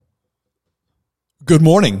Good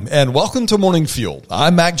morning and welcome to Morning Fuel.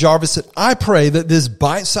 I'm Mac Jarvis and I pray that this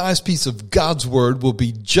bite-sized piece of God's Word will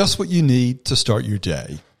be just what you need to start your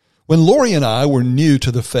day. When Lori and I were new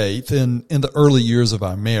to the faith in the early years of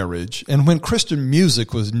our marriage, and when Christian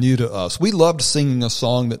music was new to us, we loved singing a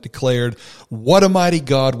song that declared, "What a mighty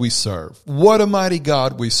God we serve! What a mighty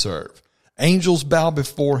God we serve! Angels bow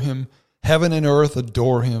before him, heaven and earth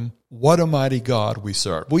adore him. What a mighty God we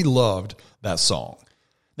serve!" We loved that song.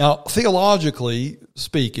 Now, theologically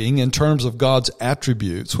speaking, in terms of God's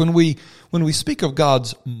attributes, when we speak of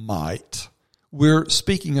God's might, we're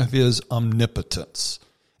speaking of his omnipotence.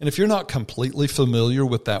 And if you're not completely familiar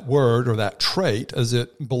with that word or that trait as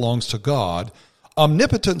it belongs to God,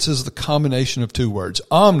 omnipotence is the combination of two words.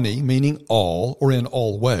 Omni, meaning all or in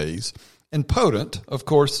all ways, and potent, of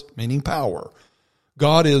course, meaning power.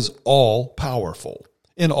 God is all powerful.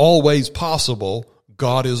 In all ways possible,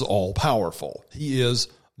 God is all powerful. He is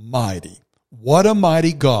mighty. What a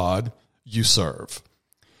mighty God you serve.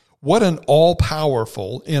 What an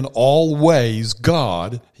all-powerful, in all ways,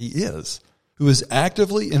 God he is, who is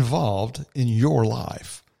actively involved in your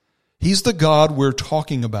life. He's the God we're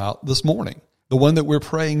talking about this morning, the one that we're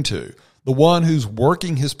praying to, the one who's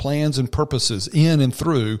working his plans and purposes in and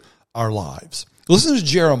through our lives. Listen to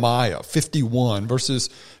Jeremiah 51, verses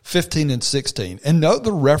 15 and 16, and note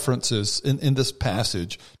the references in this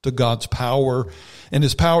passage to God's power, and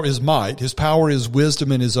his power is might, his power is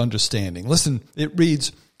wisdom and his understanding. Listen, it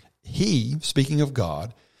reads, he, speaking of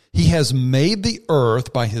God, he has made the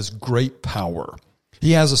earth by his great power.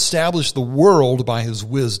 He has established the world by his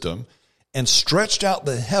wisdom and stretched out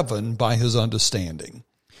the heaven by his understanding.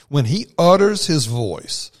 When he utters his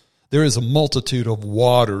voice, there is a multitude of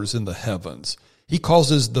waters in the heavens. He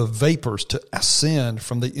causes the vapors to ascend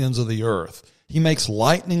from the ends of the earth. He makes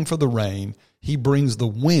lightning for the rain. He brings the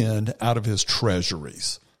wind out of his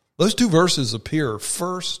treasuries. Those two verses appear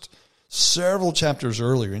first several chapters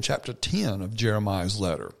earlier in chapter 10 of Jeremiah's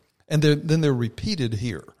letter. And then they're repeated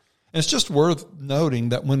here. And it's just worth noting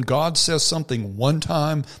that when God says something one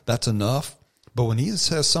time, that's enough. But when he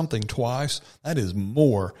says something twice, that is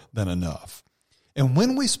more than enough. And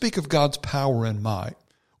when we speak of God's power and might,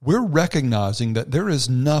 we're recognizing that there is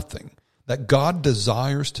nothing that God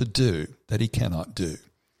desires to do that he cannot do.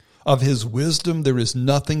 Of his wisdom, there is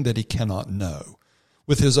nothing that he cannot know.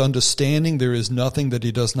 With his understanding, there is nothing that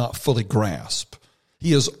he does not fully grasp.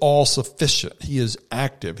 He is all-sufficient. He is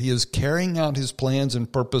active. He is carrying out his plans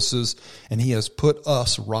and purposes, and he has put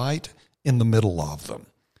us right in the middle of them.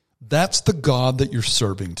 That's the God that you're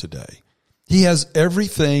serving today. He has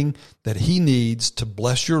everything that he needs to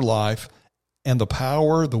bless your life and the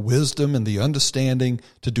power, the wisdom, and the understanding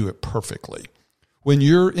to do it perfectly. When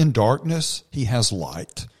you're in darkness, he has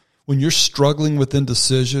light. When you're struggling with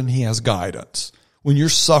indecision, he has guidance. When you're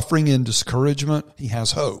suffering in discouragement, he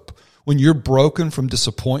has hope. When you're broken from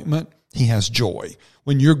disappointment, he has joy.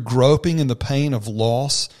 When you're groping in the pain of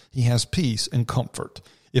loss, he has peace and comfort.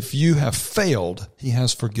 If you have failed, he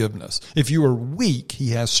has forgiveness. If you are weak,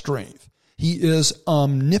 he has strength. He is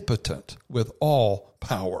omnipotent with all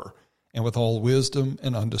power and with all wisdom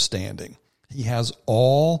and understanding. He has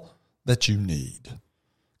all that you need.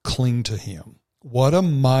 Cling to him. What a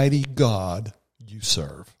mighty God you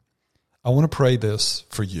serve. I want to pray this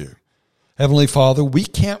for you. Heavenly Father, we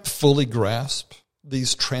can't fully grasp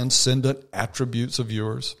these transcendent attributes of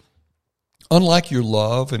yours. Unlike your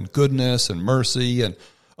love and goodness and mercy and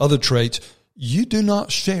other traits, you do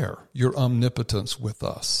not share your omnipotence with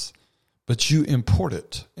us, but you import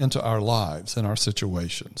it into our lives and our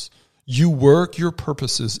situations. You work your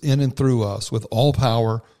purposes in and through us with all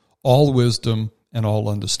power, all wisdom, and all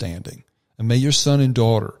understanding. And may your son and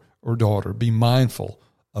daughter be mindful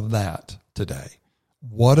of that today.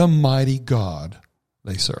 What a mighty God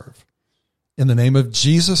they serve. In the name of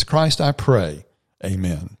Jesus Christ, I pray.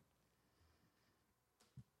 Amen.